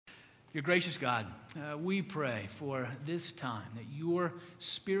Your gracious God, we pray for this time that your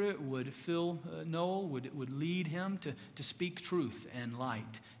Spirit would fill Noel, would lead him to speak truth and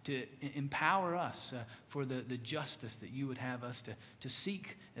light, to empower us for the justice that you would have us to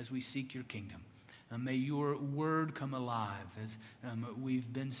seek as we seek your kingdom. May your word come alive as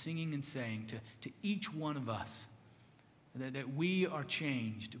we've been singing and saying to each one of us, that we are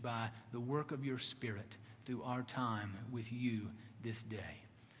changed by the work of your Spirit through our time with you this day.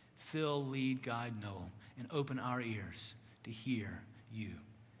 Fill, lead, guide Noel, and open our ears to hear you.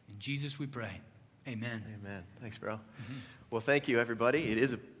 In Jesus we pray. Amen. Amen. Thanks, bro. Well, thank you, everybody. It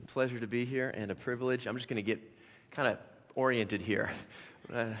is a pleasure to be here and a privilege. I'm just going to get kind of oriented here.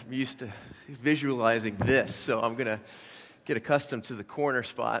 I'm used to visualizing this, so I'm going to get accustomed to the corner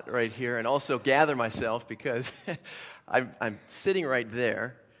spot right here and also gather myself because I'm sitting right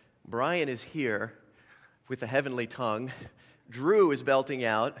there. Brian is here with a heavenly tongue. Drew is belting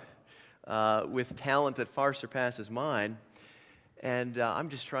out with talent that far surpasses mine. And I'm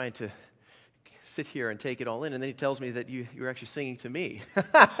just trying to sit here and take it all in. And then he tells me that you're actually singing to me,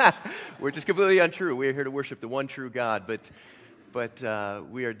 which is completely untrue. We are here to worship the one true God. But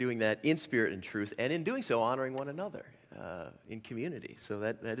we are doing that in spirit and truth, and in doing so, honoring one another in community. So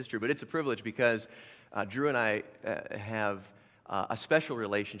that is true. But it's a privilege because Drew and I have a special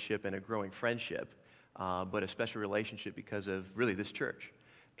relationship and a growing friendship, but a special relationship because of really this church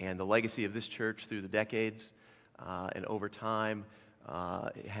and the legacy of this church through the decades and over time.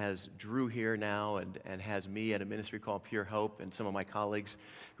 Has Drew here now and has me at a ministry called Pure Hope and some of my colleagues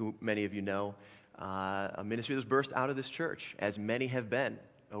who many of you know. A ministry that's burst out of this church, as many have been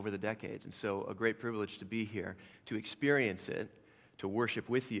over the decades. And so a great privilege to be here, to experience it, to worship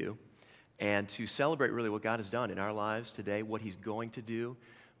with you, and to celebrate really what God has done in our lives today, what he's going to do,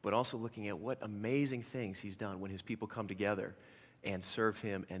 but also looking at what amazing things he's done when his people come together and serve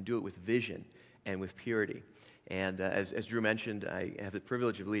him and do it with vision and with purity. And as Drew mentioned, I have the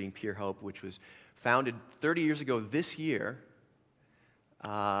privilege of leading Pure Hope, which was founded 30 years ago this year,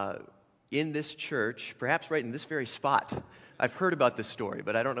 in this church, perhaps right in this very spot. I've heard about this story,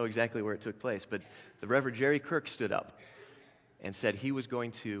 but I don't know exactly where it took place. But the Reverend Jerry Kirk stood up and said he was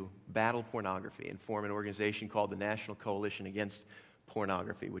going to battle pornography and form an organization called the National Coalition Against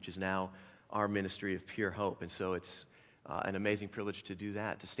Pornography, which is now our ministry of Pure Hope. And so it's an amazing privilege to do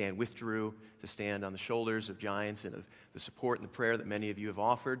that, to stand with Drew, to stand on the shoulders of giants and of the support and the prayer that many of you have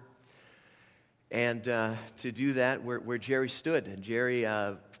offered. And to do that where Jerry stood. And Jerry...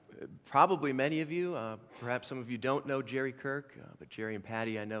 probably many of you, perhaps some of you don't know Jerry Kirk, but Jerry and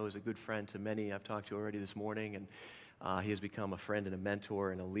Patty I know is a good friend to many I've talked to already this morning, and he has become a friend and a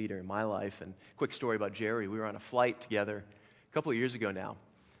mentor and a leader in my life. And quick story about Jerry, we were on a flight together a couple of years ago now,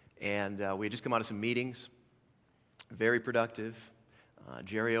 and we had just come out of some meetings, very productive.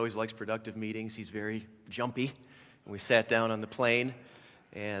 Jerry always likes productive meetings. He's very jumpy, and we sat down on the plane,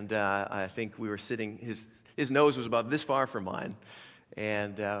 and I think we were sitting, his nose was about this far from mine.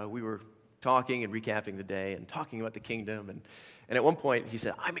 And we were talking and recapping the day and talking about the kingdom. And at one point, he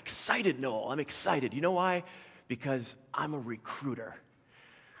said, "I'm excited, Noel. I'm excited. You know why? Because I'm a recruiter."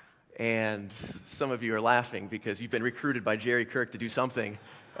 And some of you are laughing because you've been recruited by Jerry Kirk to do something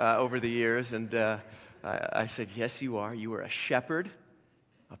over the years. And I said, "Yes, you are. You are a shepherd,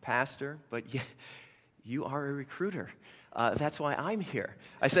 a pastor, but you are a recruiter. That's why I'm here."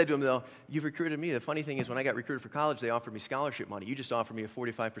 I said to him, though, "You've recruited me. The funny thing is when I got recruited for college, they offered me scholarship money. You just offered me a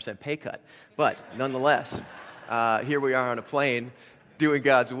 45% pay cut." But nonetheless, here we are on a plane doing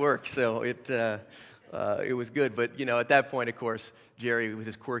God's work. So it was good. But, you know, at that point, of course, Jerry, with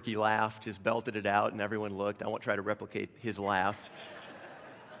his quirky laugh, just belted it out, and everyone looked. I won't try to replicate his laugh.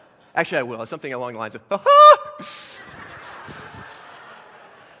 Actually, I will. Something along the lines of, "Ha-ha!"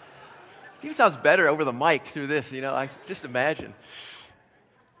 Steve sounds better over the mic through this, you know, I just imagine.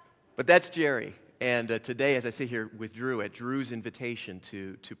 But that's Jerry. And today, as I sit here with Drew, at Drew's invitation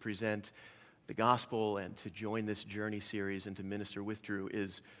to present the gospel and to join this journey series and to minister with Drew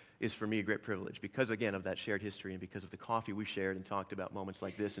is for me a great privilege because, again, of that shared history and because of the coffee we shared and talked about moments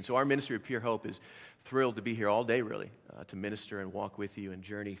like this. And so our ministry of Pure Hope is thrilled to be here all day, really, to minister and walk with you and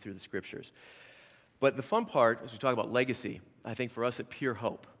journey through the Scriptures. But the fun part, as we talk about legacy, I think for us at Pure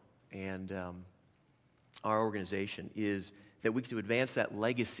Hope, and our organization is that we get to advance that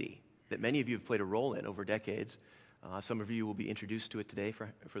legacy that many of you have played a role in over decades. Some of you will be introduced to it today for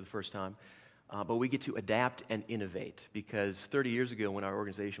the first time. But we get to adapt and innovate because 30 years ago when our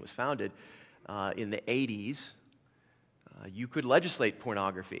organization was founded, in the 80s, you could legislate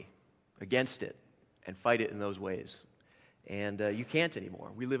pornography against it and fight it in those ways. And you can't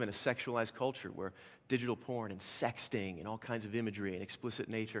anymore. We live in a sexualized culture where digital porn and sexting and all kinds of imagery and explicit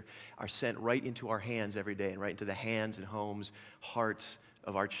nature are sent right into our hands every day and right into the hands and homes, hearts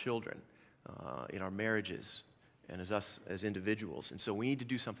of our children, in our marriages and as us as individuals. And so we need to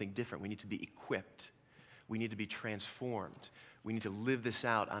do something different. We need to be equipped. We need to be transformed. We need to live this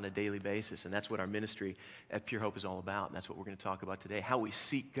out on a daily basis. And that's what our ministry at Pure Hope is all about. And that's what we're going to talk about today, how we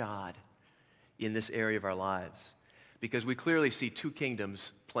seek God in this area of our lives. Because we clearly see two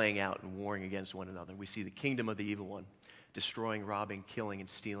kingdoms playing out and warring against one another. We see the kingdom of the evil one, destroying, robbing, killing, and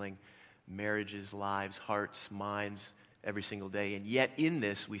stealing marriages, lives, hearts, minds, every single day. And yet in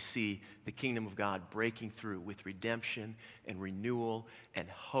this, we see the kingdom of God breaking through with redemption and renewal and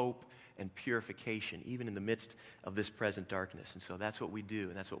hope and purification, even in the midst of this present darkness. And so that's what we do,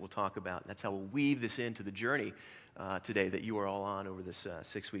 and that's what we'll talk about. And that's how we'll weave this into the journey today that you are all on over this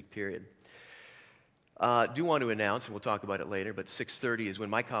 6-week period. Do want to announce, and we'll talk about it later, but 6:30 is when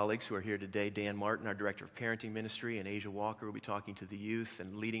my colleagues who are here today, Dan Martin, our Director of Parenting Ministry, and Asia Walker will be talking to the youth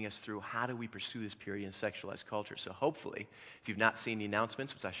and leading us through how do we pursue this period in sexualized culture. So hopefully, if you've not seen the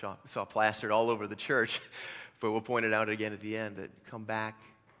announcements, which I saw plastered all over the church, but we'll point it out again at the end, that come back,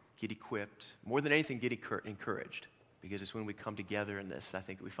 get equipped. More than anything, get encouraged, because it's when we come together in this, I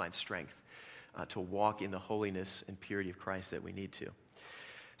think, that we find strength to walk in the holiness and purity of Christ that we need to.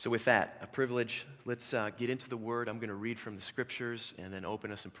 So with that, a privilege, let's get into the Word. I'm going to read from the Scriptures and then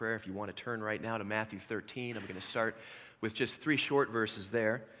open us in prayer. If you want to turn right now to Matthew 13, I'm going to start with just 3 short verses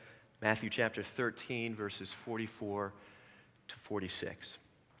there. Matthew chapter 13, verses 44 to 46.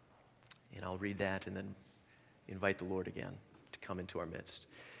 And I'll read that and then invite the Lord again to come into our midst.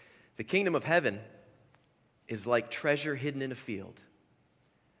 The kingdom of heaven is like treasure hidden in a field,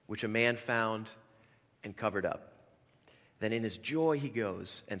 which a man found and covered up. Then in his joy he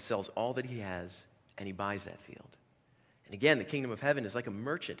goes and sells all that he has, and he buys that field. And again, the kingdom of heaven is like a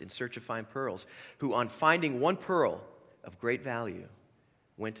merchant in search of fine pearls, who on finding one pearl of great value,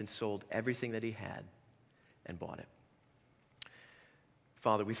 went and sold everything that he had and bought it.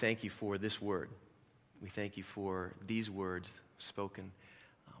 Father, we thank you for this word. We thank you for these words spoken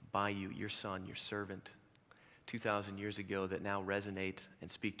by you, your Son, your servant, 2,000 years ago, that now resonate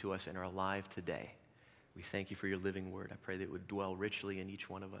and speak to us and are alive today. We thank you for your living word. I pray that it would dwell richly in each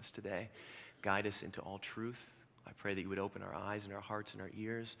one of us today. Guide us into all truth. I pray that you would open our eyes and our hearts and our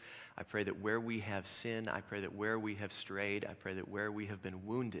ears. I pray that where we have sinned, I pray that where we have strayed, I pray that where we have been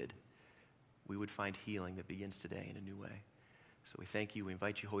wounded, we would find healing that begins today in a new way. So we thank you. We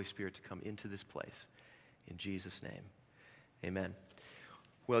invite you, Holy Spirit, to come into this place. In Jesus' name, amen.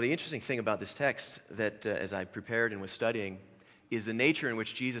 Well, the interesting thing about this text that as I prepared and was studying is the nature in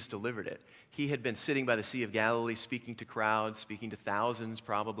which Jesus delivered it. He had been sitting by the Sea of Galilee, speaking to crowds, speaking to thousands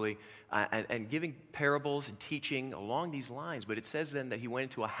probably, and giving parables and teaching along these lines. But it says then that he went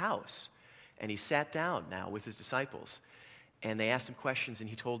into a house, and he sat down now with his disciples. And they asked him questions, and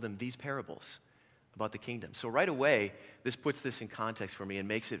he told them these parables about the kingdom. So right away, this puts this in context for me and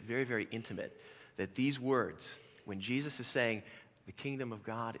makes it very, very intimate, that these words, when Jesus is saying, the kingdom of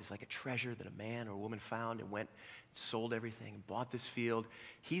God is like a treasure that a man or a woman found and went and sold everything and bought this field.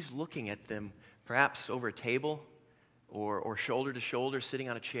 He's looking at them perhaps over a table or shoulder to shoulder, sitting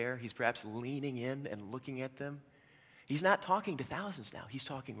on a chair. He's perhaps leaning in and looking at them. He's not talking to thousands now. He's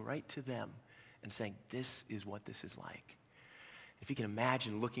talking right to them and saying, this is what this is like. If you can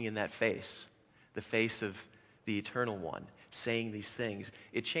imagine looking in that face, the face of the Eternal One, saying these things,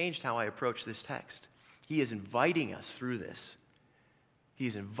 it changed how I approach this text. He is inviting us through this.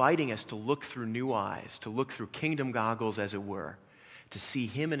 He's inviting us to look through new eyes, to look through kingdom goggles, as it were, to see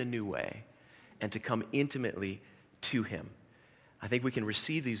him in a new way, and to come intimately to him. I think we can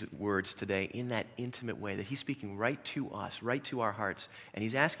receive these words today in that intimate way, that he's speaking right to us, right to our hearts, and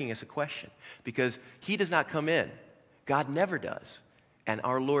he's asking us a question, because he does not come in. God never does. And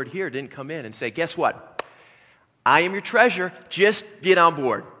our Lord here didn't come in and say, guess what? I am your treasure. Just get on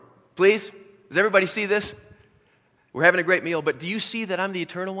board. Please? Does everybody see this? We're having a great meal, but do you see that I'm the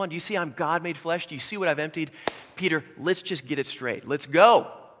Eternal One? Do you see I'm God made flesh? Do you see what I've emptied? Peter, let's just get it straight. Let's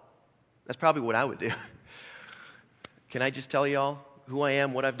go. That's probably what I would do. Can I just tell you all who I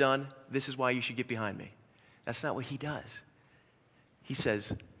am, what I've done? This is why you should get behind me. That's not what he does. He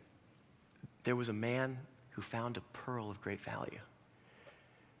says, there was a man who found a pearl of great value.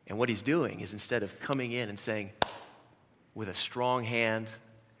 And what he's doing is, instead of coming in and saying, with a strong hand,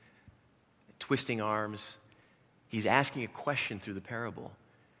 twisting arms, he's asking a question through the parable.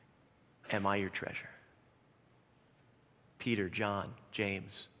 Am I your treasure? Peter, John,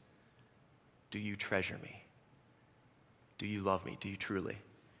 James, do you treasure me? Do you love me? Do you truly?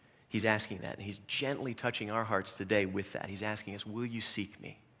 He's asking that, and he's gently touching our hearts today with that. He's asking us, will you seek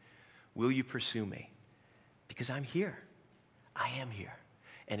me? Will you pursue me? Because I'm here. I am here.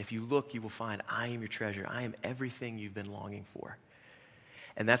 And if you look, you will find I am your treasure. I am everything you've been longing for.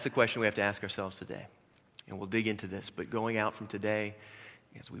 And that's the question we have to ask ourselves today. And we'll dig into this. But going out from today,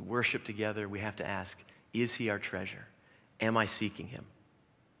 as we worship together, we have to ask, is he our treasure? Am I seeking him?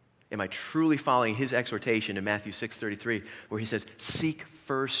 Am I truly following his exhortation in Matthew 6:33, where he says, seek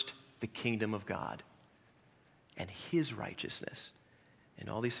first the kingdom of God and his righteousness, and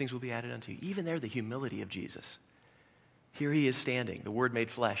all these things will be added unto you. Even there, the humility of Jesus. Here he is standing, the Word made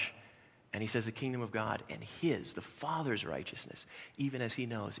flesh, and he says the kingdom of God and his, the Father's righteousness, even as he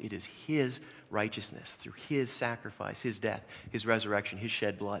knows it is his righteousness through his sacrifice, his death, his resurrection, his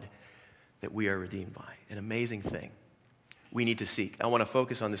shed blood that we are redeemed by. An amazing thing. We need to seek. I want to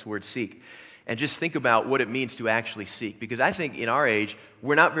focus on this word seek and just think about what it means to actually seek, because I think in our age,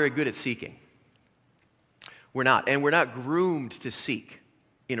 we're not very good at seeking. We're not, and we're not groomed to seek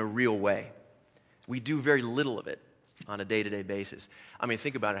in a real way. We do very little of it on a day-to-day basis. I mean,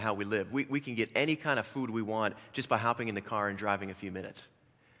 think about it, how we live. We can get any kind of food we want just by hopping in the car and driving a few minutes.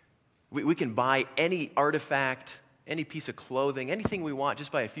 We can buy any artifact, any piece of clothing, anything we want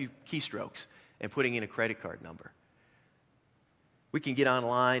just by a few keystrokes and putting in a credit card number. We can get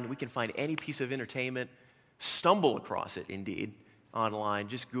online. We can find any piece of entertainment, stumble across it, indeed, online.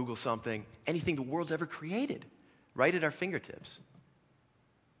 Just Google something, anything the world's ever created, right at our fingertips.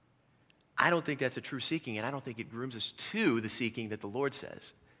 I don't think that's a true seeking, and I don't think it grooms us to the seeking that the Lord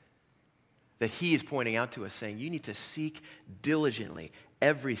says. That he is pointing out to us, saying, you need to seek diligently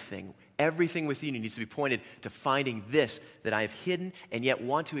everything. Everything within you needs to be pointed to finding this that I have hidden and yet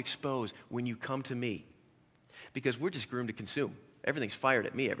want to expose when you come to me. Because we're just groomed to consume. Everything's fired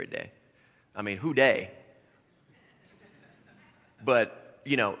at me every day. I mean, who day? But,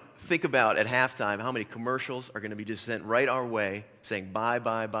 think about at halftime how many commercials are going to be just sent right our way saying buy,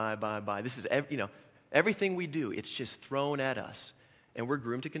 buy, buy, buy, buy. This is, everything we do, it's just thrown at us. And we're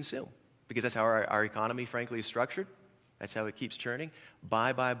groomed to consume because that's how our economy, frankly, is structured. That's how it keeps churning.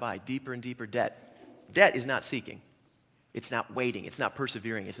 Buy, buy, buy, deeper and deeper debt. Debt is not seeking. It's not waiting. It's not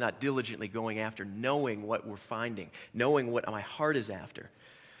persevering. It's not diligently going after, knowing what we're finding, knowing what my heart is after.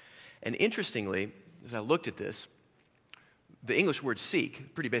 And interestingly, as I looked at this, the English word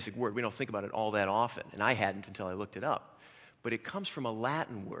seek, pretty basic word. We don't think about it all that often, and I hadn't until I looked it up. But it comes from a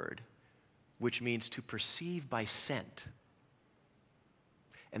Latin word, which means to perceive by scent.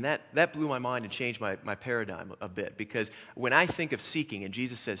 And that blew my mind and changed my paradigm a bit, because when I think of seeking, and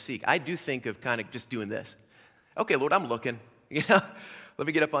Jesus says seek, I do think of kind of just doing this. Okay, Lord, I'm looking. Let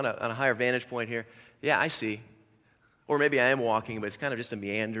me get up on a higher vantage point here. Yeah, I see. Or maybe I am walking, but it's kind of just a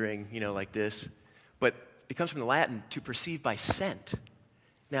meandering, like this. But it comes from the Latin, to perceive by scent.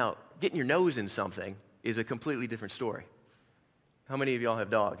 Now, getting your nose in something is a completely different story. How many of y'all have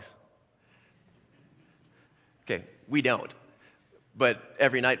dogs? Okay, we don't. But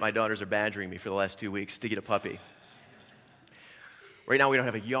every night my daughters are badgering me for the last 2 weeks to get a puppy. Right now we don't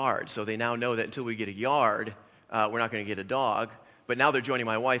have a yard, so they now know that until we get a yard, we're not going to get a dog. But now they're joining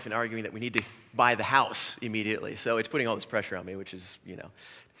my wife in arguing that we need to buy the house immediately. So it's putting all this pressure on me, which is,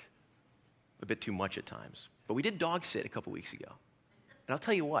 a bit too much at times. But we did dog sit a couple weeks ago. And I'll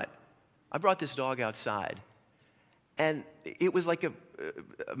tell you what, I brought this dog outside, and it was like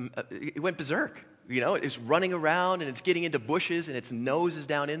it went berserk. It's running around, and it's getting into bushes, and its nose is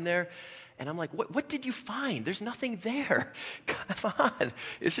down in there. And I'm like, what did you find? There's nothing there. Come on.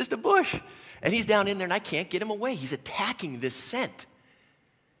 It's just a bush. And he's down in there, and I can't get him away. He's attacking this scent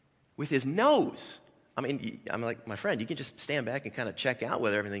with his nose. I mean, I'm like, my friend, you can just stand back and kind of check out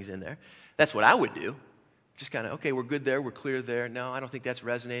whether everything's in there. That's what I would do. Just kind of, okay, we're good there. We're clear there. No, I don't think that's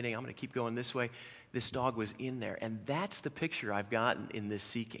resonating. I'm going to keep going this way. This dog was in there. And that's the picture I've gotten in this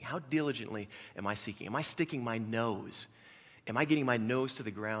seeking. How diligently am I seeking? Am I sticking my nose? Am I getting my nose to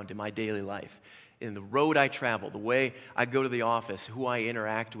the ground in my daily life? In the road I travel, the way I go to the office, who I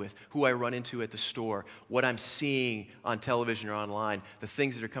interact with, who I run into at the store, what I'm seeing on television or online, the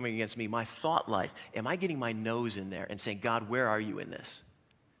things that are coming against me, my thought life. Am I getting my nose in there and saying, God, where are you in this?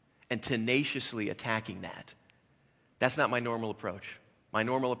 And tenaciously attacking that. That's not my normal approach. My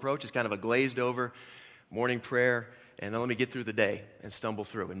normal approach is kind of a glazed over morning prayer, and then let me get through the day and stumble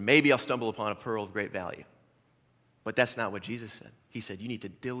through. And maybe I'll stumble upon a pearl of great value. But that's not what Jesus said. He said, you need to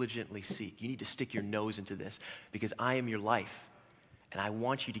diligently seek. You need to stick your nose into this because I am your life. And I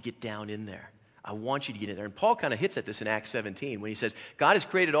want you to get down in there. I want you to get in there. And Paul kind of hits at this in Acts 17 when he says, God has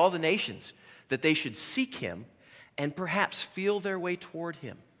created all the nations that they should seek him and perhaps feel their way toward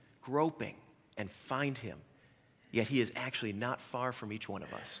him, groping and find him. Yet he is actually not far from each one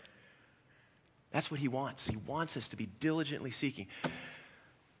of us. That's what he wants. He wants us to be diligently seeking.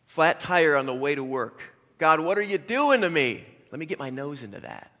 Flat tire on the way to work. God, what are you doing to me? Let me get my nose into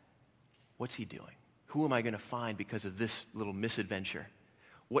that. What's he doing? Who am I going to find because of this little misadventure?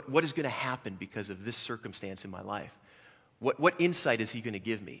 What is going to happen because of this circumstance in my life? What insight is he going to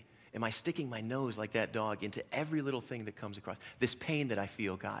give me? Am I sticking my nose like that dog into every little thing that comes across? This pain that I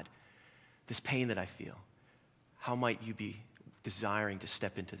feel, God, this pain that I feel, how might you be desiring to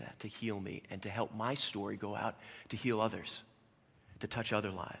step into that, to heal me, and to help my story go out to heal others, to touch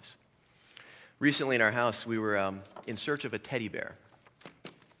other lives? Recently in our house, we were in search of a teddy bear,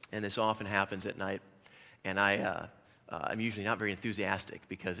 and this often happens at night, and I'm usually not very enthusiastic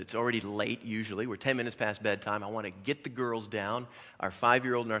because it's already late usually. We're 10 minutes past bedtime. I want to get the girls down. Our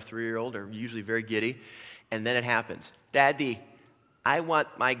 5-year-old and our 3-year-old are usually very giddy, and then it happens. Daddy, I want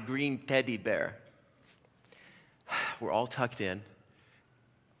my green teddy bear. We're all tucked in.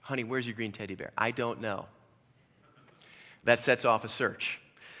 Honey, where's your green teddy bear? I don't know. That sets off a search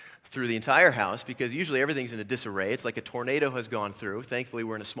through the entire house because usually everything's in a disarray. It's like a tornado has gone through. Thankfully,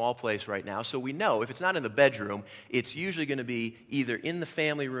 we're in a small place right now, so we know if it's not in the bedroom, it's usually going to be either in the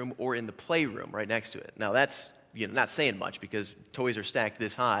family room or in the playroom right next to it. Now, that's not saying much because toys are stacked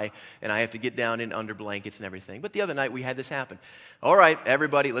this high, and I have to get down in under blankets and everything. But the other night, we had this happen. All right,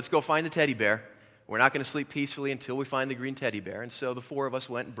 everybody, let's go find the teddy bear. We're not going to sleep peacefully until we find the green teddy bear. And so the 4 of us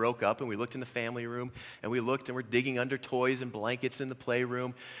went and broke up, and we looked in the family room, and we looked, and we're digging under toys and blankets in the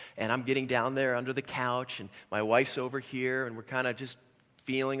playroom, and I'm getting down there under the couch, and my wife's over here, and we're kind of just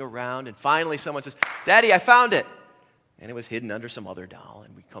feeling around, and finally someone says, Daddy, I found it. And it was hidden under some other doll,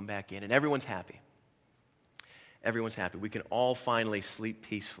 and we come back in, and everyone's happy. Everyone's happy. We can all finally sleep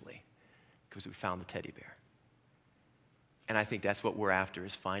peacefully because we found the teddy bear. And I think that's what we're after,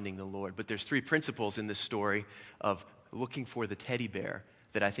 is finding the Lord. But there's 3 principles in this story of looking for the teddy bear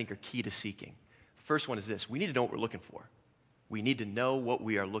that I think are key to seeking. The first one is this: we need to know what we're looking for. We need to know what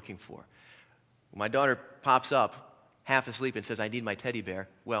we are looking for. When my daughter pops up half asleep and says, I need my teddy bear,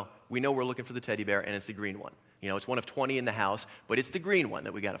 well, we know we're looking for the teddy bear, and it's the green one. It's one of 20 in the house, but it's the green one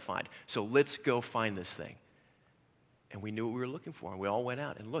that we got to find. So let's go find this thing. And we knew what we were looking for, and we all went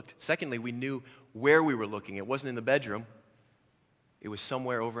out and looked. Secondly, we knew where we were looking. It wasn't in the bedroom. It was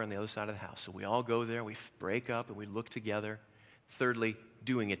somewhere over on the other side of the house. So we all go there, we break up, and we look together. Thirdly,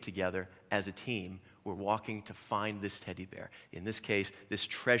 doing it together as a team. We're walking to find this teddy bear. In this case, this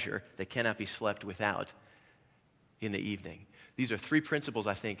treasure that cannot be slept without in the evening. These are 3 principles,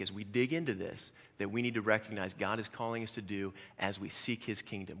 I think, as we dig into this, that we need to recognize God is calling us to do as we seek his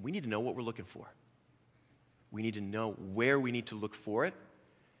kingdom. We need to know what we're looking for. We need to know where we need to look for it,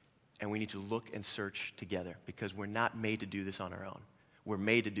 and we need to look and search together because we're not made to do this on our own. We're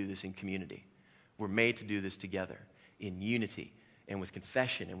made to do this in community. We're made to do this together in unity and with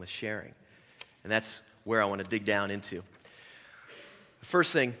confession and with sharing. And that's where I want to dig down into. The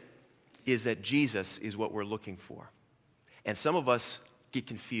first thing is that Jesus is what we're looking for. And some of us get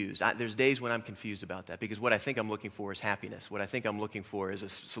confused. There's days when I'm confused about that because what I think I'm looking for is happiness. What I think I'm looking for is a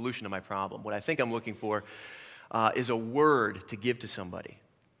solution to my problem. What I think I'm looking for is a word to give to somebody.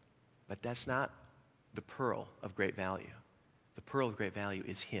 But that's not the pearl of great value. The pearl of great value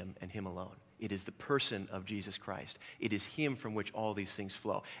is him and him alone. It is the person of Jesus Christ. It is him from which all these things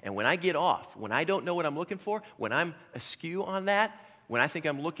flow. And when I get off, when I don't know what I'm looking for, when I'm askew on that, when I think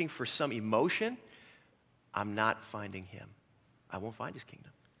I'm looking for some emotion, I'm not finding him. I won't find his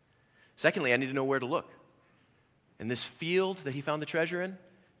kingdom. Secondly, I need to know where to look. And this field that he found the treasure in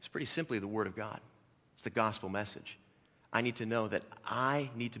is pretty simply the Word of God. It's the gospel message. I need to know that I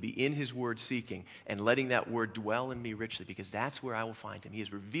need to be in his word seeking and letting that word dwell in me richly because that's where I will find him. He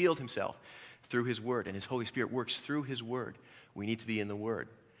has revealed himself through his word, and his Holy Spirit works through his word. We need to be in the word.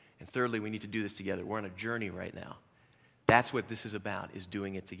 And thirdly, we need to do this together. We're on a journey right now. That's what this is about, is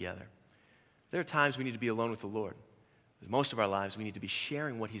doing it together. There are times we need to be alone with the Lord. Most of our lives, we need to be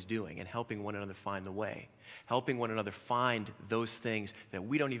sharing what he's doing and helping one another find the way. Helping one another find those things that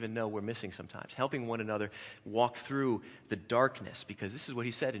we don't even know we're missing sometimes. Helping one another walk through the darkness, because this is what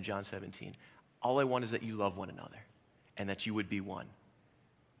he said in John 17. All I want is that you love one another and that you would be one.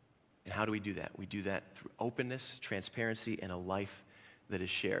 And how do we do that? We do that through openness, transparency, and a life that is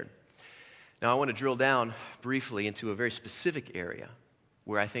shared. Now, I want to drill down briefly into a very specific area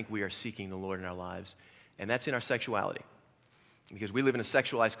where I think we are seeking the Lord in our lives, and that's in our sexuality. Because we live in a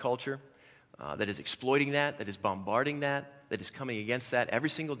sexualized culture that is exploiting that is bombarding that is coming against that every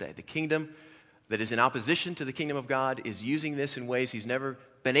single day. The kingdom that is in opposition to the kingdom of God is using this in ways he's never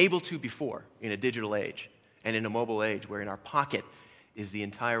been able to before in a digital age and in a mobile age where in our pocket is the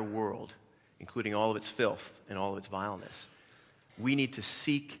entire world, including all of its filth and all of its vileness. We need to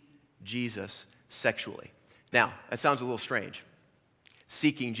seek Jesus sexually. Now, that sounds a little strange,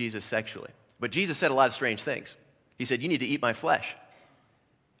 seeking Jesus sexually. But Jesus said a lot of strange things. He said, you need to eat my flesh.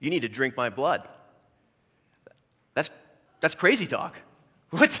 You need to drink my blood. That's crazy talk.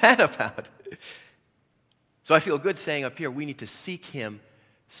 What's that about? So I feel good saying up here, we need to seek him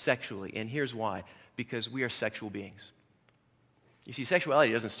sexually. And here's why. Because we are sexual beings. You see,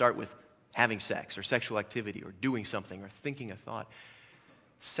 sexuality doesn't start with having sex or sexual activity or doing something or thinking a thought.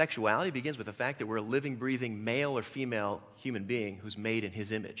 Sexuality begins with the fact that we're a living, breathing, male or female human being who's made in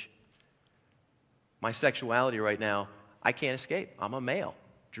his image. My sexuality right now, I can't escape. I'm a male.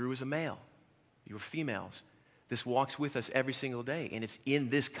 Drew is a male. You're females. This walks with us every single day. And it's in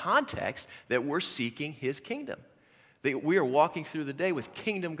this context that we're seeking his kingdom. That we are walking through the day with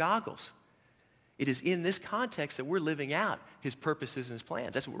kingdom goggles. It is in this context that we're living out his purposes and his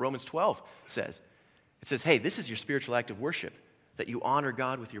plans. That's what Romans 12 says. It says, hey, this is your spiritual act of worship, that you honor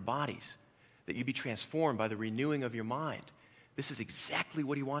God with your bodies, that you be transformed by the renewing of your mind. This is exactly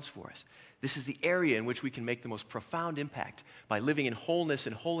what he wants for us. This is the area in which we can make the most profound impact by living in wholeness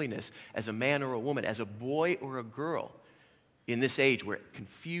and holiness as a man or a woman, as a boy or a girl in this age where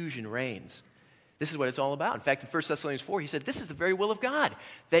confusion reigns. This is what it's all about. In fact, in 1 Thessalonians 4, he said, this is the very will of God,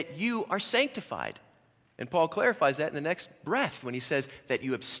 that you are sanctified. And Paul clarifies that in the next breath when he says that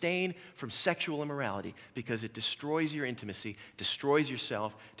you abstain from sexual immorality because it destroys your intimacy, destroys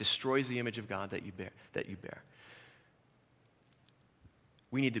yourself, destroys the image of God that you bear.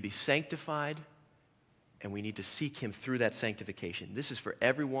 We need to be sanctified, and we need to seek him through that sanctification. This is for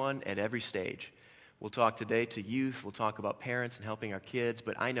everyone at every stage. We'll talk today to youth. We'll talk about parents and helping our kids.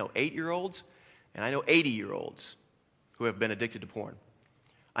 But I know 8-year-olds, and I know 80-year-olds who have been addicted to porn.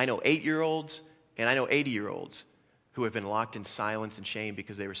 I know 8-year-olds, and I know 80-year-olds who have been locked in silence and shame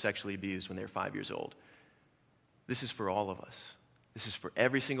because they were sexually abused when they were 5 years old. This is for all of us. This is for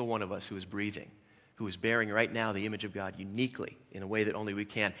every single one of us who is breathing, who is bearing right now the image of God uniquely in a way that only we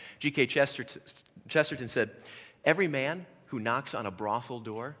can. G.K. Chesterton said, every man who knocks on a brothel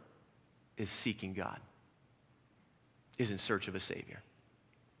door is seeking God, is in search of a Savior.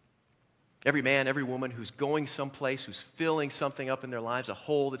 Every man, every woman who's going someplace, who's filling something up in their lives, a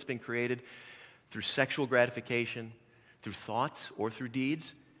hole that's been created through sexual gratification, through thoughts or through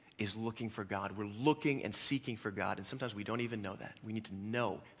deeds, is looking for God. We're looking and seeking for God, and sometimes we don't even know that. We need to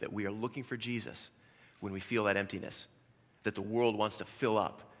know that we are looking for Jesus when we feel that emptiness, that the world wants to fill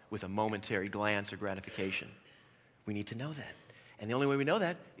up with a momentary glance or gratification. We need to know that. And the only way we know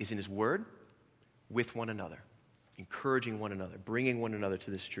that is in his word, with one another, encouraging one another, bringing one another to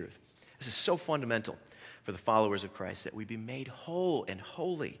this truth. This is so fundamental for the followers of Christ, that we be made whole and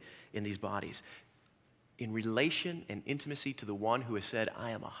holy in these bodies, in relation and intimacy to the one who has said, I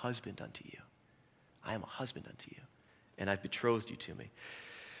am a husband unto you. I am a husband unto you, and I've betrothed you to me.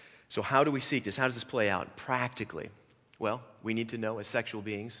 So how do we seek this? How does this play out practically? Well, we need to know as sexual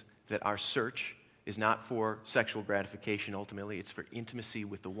beings that our search is not for sexual gratification ultimately. It's for intimacy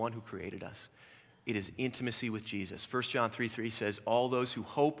with the one who created us. It is intimacy with Jesus. 1 John 3:3 says, all those who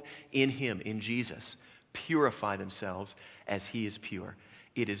hope in him, in Jesus, purify themselves as he is pure.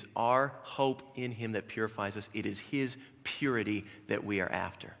 It is our hope in him that purifies us. It is his purity that we are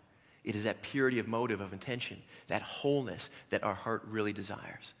after. It is that purity of motive, of intention, that wholeness that our heart really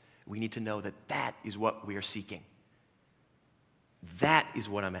desires. We need to know that that is what we are seeking. That is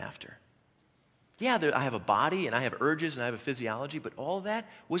what I'm after. Yeah, I have a body and I have urges and I have a physiology, but all that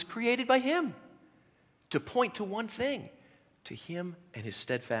was created by him to point to one thing, to him and his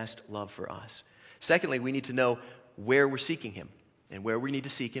steadfast love for us. Secondly, we need to know where we're seeking him. And where we need to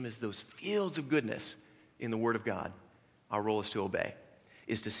seek him is those fields of goodness in the Word of God. Our role is to obey,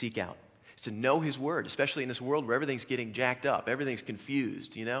 is to seek out, is to know his Word, especially in this world where everything's getting jacked up, everything's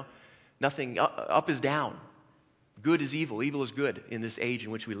confused, Nothing, up is down. Good is evil, evil is good in this age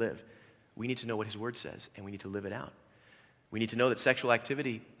in which we live. We need to know what his Word says, and we need to live it out. We need to know that sexual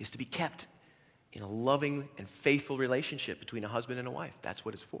activity is to be kept in a loving and faithful relationship between a husband and a wife. That's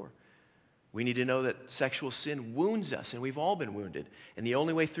what it's for. We need to know that sexual sin wounds us, and we've all been wounded. And the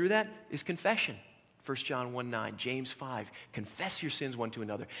only way through that is confession. 1 John 1:9, James 5, confess your sins one to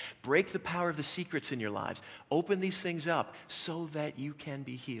another. Break the power of the secrets in your lives. Open these things up so that you can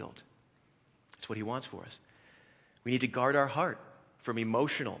be healed. That's what he wants for us. We need to guard our heart from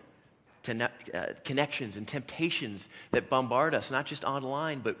emotional connections and temptations that bombard us, not just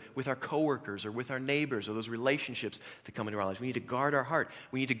online, but with our coworkers or with our neighbors or those relationships that come into our lives. We need to guard our heart.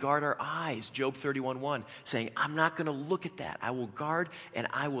 We need to guard our eyes. Job 31:1, saying, I'm not going to look at that. I will guard and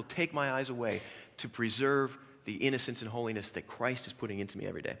I will take my eyes away to preserve the innocence and holiness that Christ is putting into me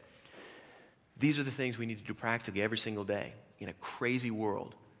every day. These are the things we need to do practically every single day in a crazy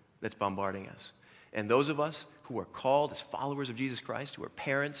world that's bombarding us. And those of us who are called as followers of Jesus Christ, who are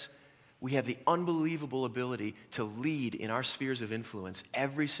parents, we have the unbelievable ability to lead in our spheres of influence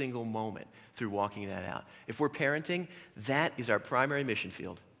every single moment through walking that out. If we're parenting, that is our primary mission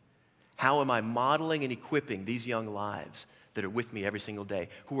field. How am I modeling and equipping these young lives that are with me every single day,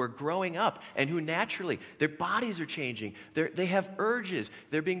 who are growing up and who naturally, their bodies are changing, they have urges,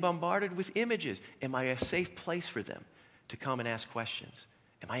 they're being bombarded with images. Am I a safe place for them to come and ask questions?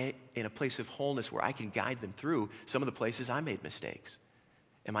 Am I in a place of wholeness where I can guide them through some of the places I made mistakes?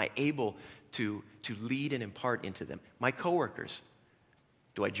 Am I able to lead and impart into them? My coworkers,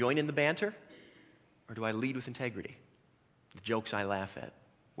 do I join in the banter or do I lead with integrity? The jokes I laugh at,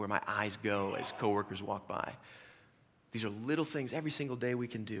 where my eyes go as coworkers walk by. These are little things every single day we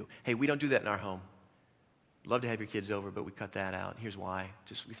can do. Hey, we don't do that in our home. Love to have your kids over, but we cut that out. Here's why.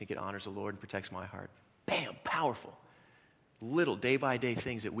 Just we think it honors the Lord and protects my heart. Bam, powerful. Little day-by-day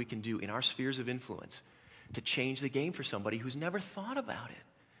things that we can do in our spheres of influence to change the game for somebody who's never thought about it.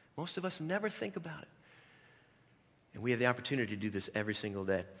 Most of us never think about it. And we have the opportunity to do this every single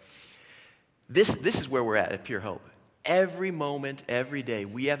day. This is where we're at Pure Hope. Every moment, every day,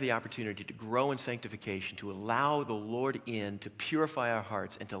 we have the opportunity to grow in sanctification, to allow the Lord in, to purify our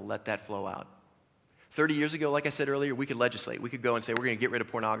hearts, and to let that flow out. 30 years ago, like I said earlier, we could legislate. We could go and say, we're going to get rid of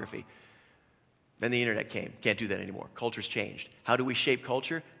pornography. Then the internet came. Can't do that anymore. Culture's changed. How do we shape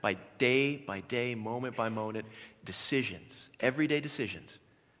culture? By day, moment by moment, decisions, everyday decisions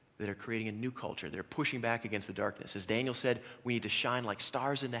that are creating a new culture, that are pushing back against the darkness. As Daniel said, we need to shine like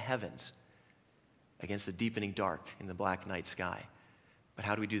stars in the heavens against the deepening dark in the black night sky. But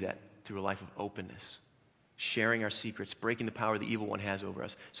how do we do that? Through a life of openness, sharing our secrets, breaking the power the evil one has over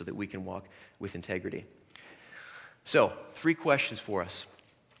us so that we can walk with integrity. So, 3 questions for us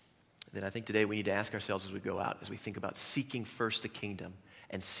that I think today we need to ask ourselves as we go out, as we think about seeking first the kingdom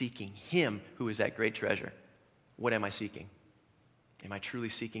and seeking Him who is that great treasure. What am I seeking? Am I truly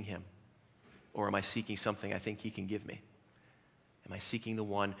seeking Him? Or am I seeking something I think He can give me? Am I seeking the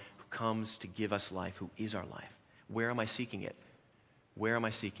one who comes to give us life, who is our life? Where am I seeking it? Where am I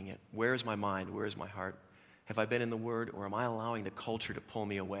seeking it? Where is my mind? Where is my heart? Have I been in the Word, or am I allowing the culture to pull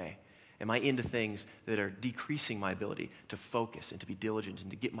me away? Am I into things that are decreasing my ability to focus and to be diligent and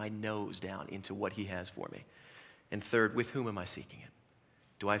to get my nose down into what He has for me? And third, with whom am I seeking it?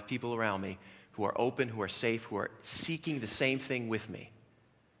 Do I have people around me who are open, who are safe, who are seeking the same thing with me?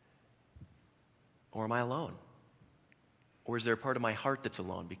 Or am I alone? Or is there a part of my heart that's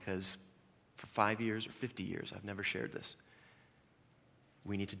alone because for 5 years or 50 years I've never shared this?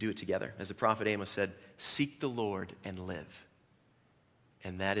 We need to do it together. As the prophet Amos said, seek the Lord and live.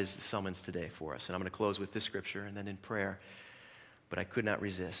 And that is the summons today for us. And I'm going to close with this scripture and then in prayer. But I could not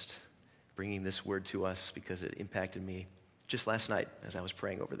resist bringing this word to us because it impacted me just last night as I was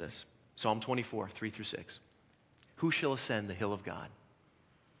praying over this. Psalm 24, 3-6. Who shall ascend the hill of God?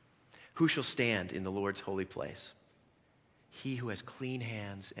 Who shall stand in the Lord's holy place? He who has clean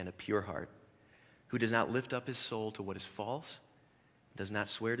hands and a pure heart, who does not lift up his soul to what is false, does not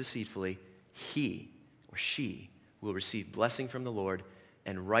swear deceitfully, he or she will receive blessing from the Lord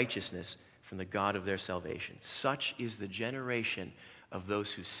and righteousness from the God of their salvation. Such is the generation of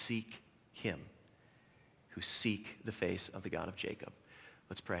those who seek Him, who seek the face of the God of Jacob.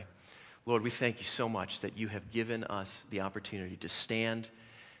 Let's pray. Lord, we thank You so much that You have given us the opportunity to stand,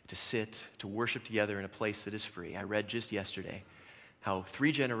 to sit, to worship together in a place that is free. I read just yesterday how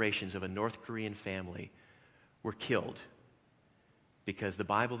 3 generations of a North Korean family were killed because the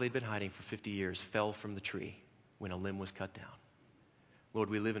Bible they'd been hiding for 50 years fell from the tree when a limb was cut down. Lord,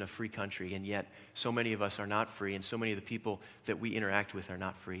 we live in a free country, and yet so many of us are not free, and so many of the people that we interact with are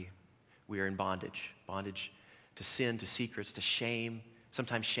not free. We are in bondage. Bondage to sin, to secrets, to shame,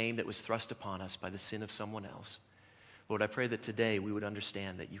 sometimes shame that was thrust upon us by the sin of someone else. Lord, I pray that today we would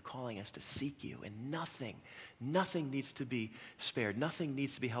understand that You're calling us to seek You, and nothing needs to be spared. Nothing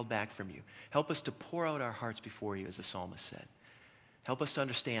needs to be held back from You. Help us to pour out our hearts before You, as the psalmist said. Help us to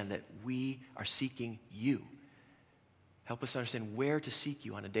understand that we are seeking You. Help us understand where to seek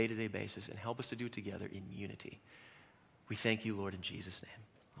You on a day-to-day basis, and help us to do it together in unity. We thank You, Lord, in Jesus'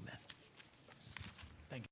 name. Amen.